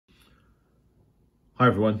Hi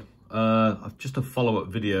everyone, I've just a follow-up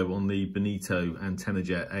video on the Bonito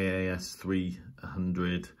AntennaJet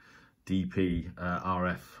AAS300DP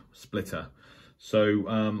RF splitter. So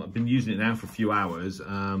I've been using it now for a few hours.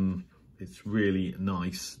 It's really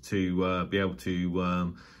nice to be able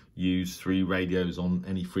to use 3 radios on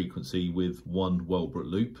any frequency with one Wellbrook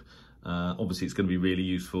loop. Obviously it's going to be really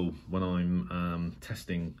useful when I'm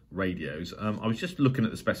testing radios. I was just looking at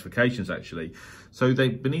the specifications actually. So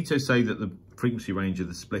Bonito say that the frequency range of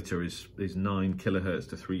the splitter is 9 kilohertz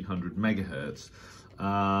to 300 megahertz.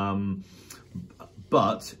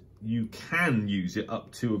 But you can use it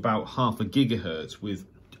up to about half a gigahertz with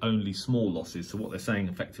only small losses. So what they're saying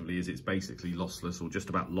effectively is it's basically lossless or just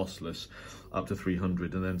about lossless up to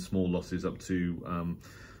 300, and then small losses up to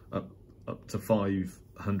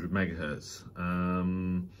 500 megahertz,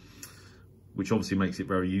 which obviously makes it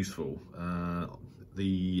very useful.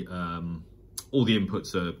 All the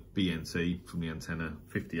inputs are BNC from the antenna,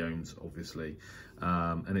 50 ohms obviously,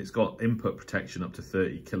 and it's got input protection up to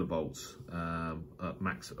 30 kilovolts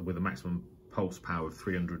with a maximum pulse power of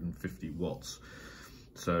 350 watts.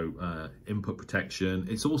 So input protection.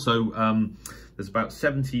 It's also there's about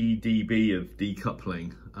 70 dB of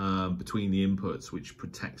decoupling between the inputs, which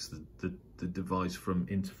protects the device from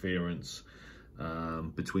interference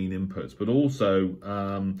between inputs, but also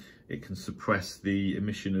it can suppress the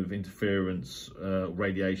emission of interference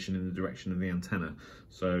radiation in the direction of the antenna.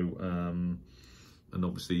 So and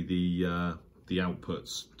obviously the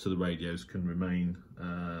outputs to the radios can remain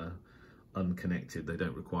unconnected. They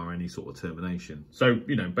don't require any sort of termination. So,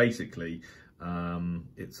 you know, basically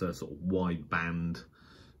it's a sort of wide band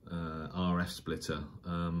RF splitter,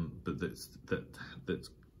 but that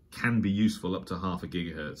can be useful up to half a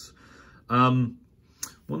gigahertz. One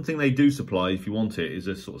thing they do supply, if you want it, is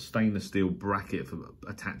a sort of stainless steel bracket for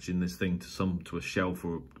attaching this thing to a shelf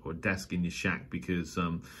or a desk in your shack, because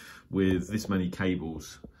with this many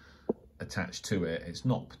cables attached to it, it's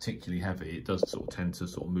not particularly heavy. It does sort of tend to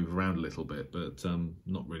sort of move around a little bit, but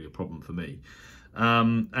not really a problem for me.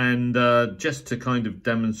 And just to kind of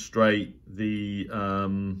demonstrate the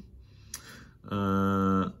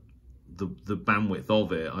bandwidth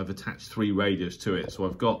of it, I've attached 3 radios to it. So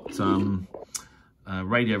I've got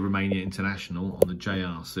Radio Romania International on the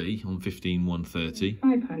JRC on 15130.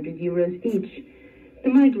 500 euros each. The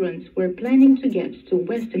migrants were planning to get to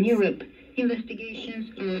Western Europe. Investigations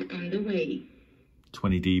are underway.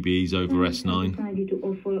 20 dBs over S9. Decided to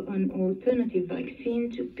offer an alternative vaccine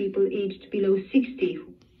to people aged below 60.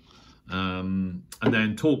 And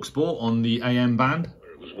then TalkSport on the AM band.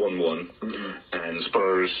 It was 1-1, and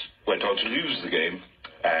Spurs went on to lose the game,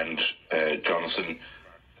 and Jonathan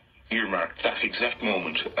earmarked that exact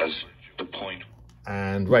moment as the point.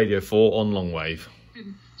 And Radio 4 on long wave.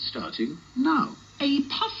 Starting now. A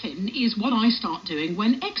puffin is what I start doing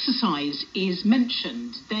when exercise is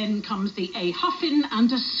mentioned. Then comes the a huffin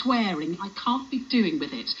and a swearing. I can't be doing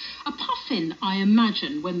with it. A puffin, I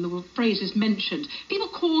imagine, when the phrase is mentioned, people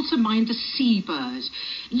call to mind the seabird.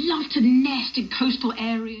 Love to nest in coastal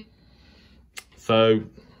areas. So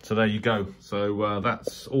there you go. So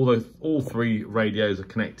that's all 3 radios are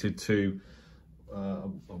connected to a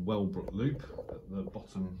Wellbrook loop at the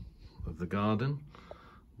bottom of the garden,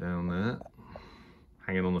 down there,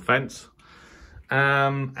 hanging on the fence.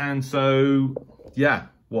 And so, yeah,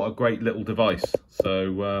 what a great little device.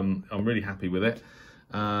 So I'm really happy with it.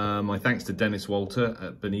 My thanks to Dennis Walter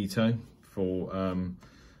at Bonito for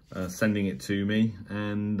sending it to me.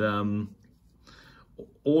 And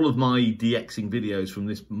all of my DXing videos from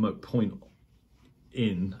this point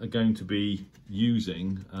in are going to be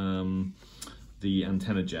using the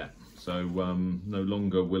AntennaJet. So no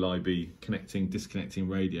longer will I be disconnecting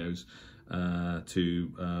radios to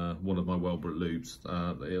one of my Wellbrook loops.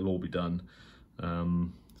 It'll all be done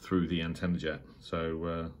through the AntennaJet.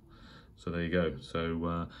 So there you go.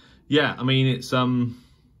 So yeah, I mean, it's a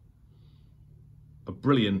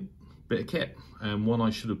brilliant bit of kit, and one I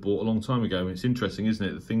should have bought a long time ago. It's interesting, isn't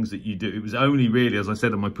it, the things that you do. It was only really, as I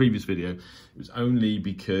said in my previous video, it was only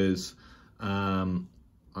because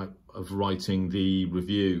of writing the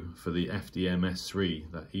review for the FDM-S3,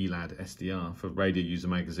 that ELAD SDR for Radio User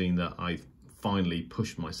Magazine, that I finally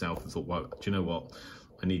pushed myself and thought, well, do you know what?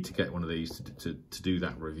 I need to get one of these to do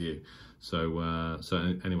that review. So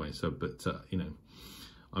anyway, you know,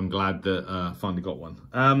 I'm glad that I finally got one.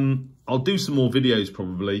 I'll do some more videos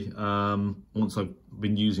probably once I've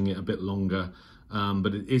been using it a bit longer,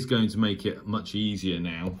 but it is going to make it much easier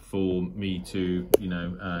now for me to, you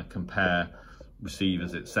know, compare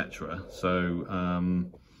receivers, etc. So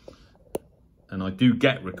and I do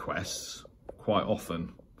get requests quite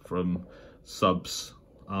often from subs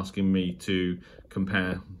asking me to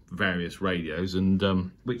compare various radios,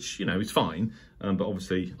 and which, you know, is fine, but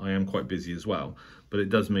obviously I am quite busy as well. But it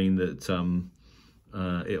does mean that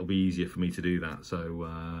it'll be easier for me to do that. So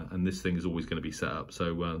and this thing is always going to be set up,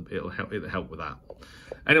 so it'll help with that.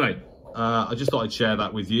 Anyway, I just thought I'd share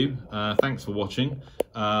that with you. Thanks for watching.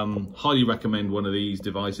 Highly recommend one of these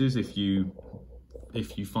devices if you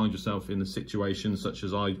find yourself in a situation such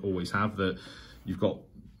as I always have, that you've got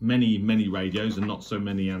many radios and not so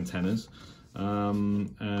many antennas.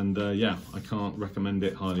 Yeah, I can't recommend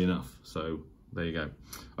it highly enough. So there you go.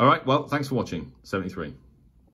 All right, well, thanks for watching. 73.